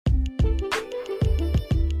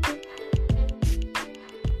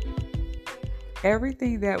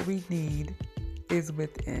Everything that we need is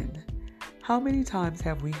within. How many times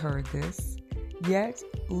have we heard this? Yet,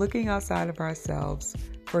 looking outside of ourselves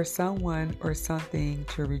for someone or something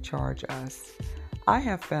to recharge us. I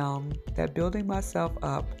have found that building myself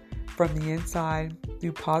up from the inside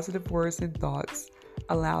through positive words and thoughts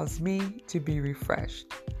allows me to be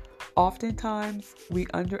refreshed. Oftentimes, we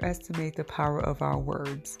underestimate the power of our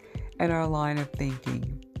words and our line of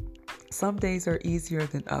thinking. Some days are easier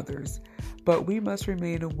than others, but we must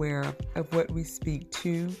remain aware of what we speak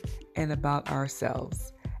to and about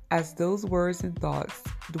ourselves, as those words and thoughts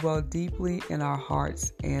dwell deeply in our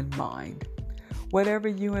hearts and mind. Whatever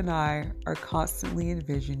you and I are constantly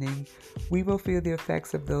envisioning, we will feel the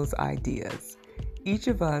effects of those ideas. Each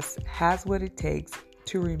of us has what it takes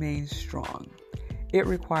to remain strong. It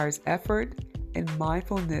requires effort and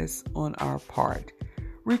mindfulness on our part.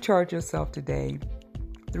 Recharge yourself today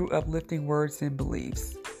through uplifting words and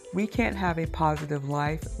beliefs. We can't have a positive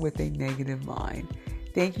life with a negative mind.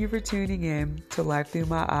 Thank you for tuning in to Life Through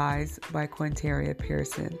My Eyes by Quinteria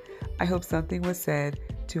Pearson. I hope something was said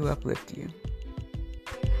to uplift you.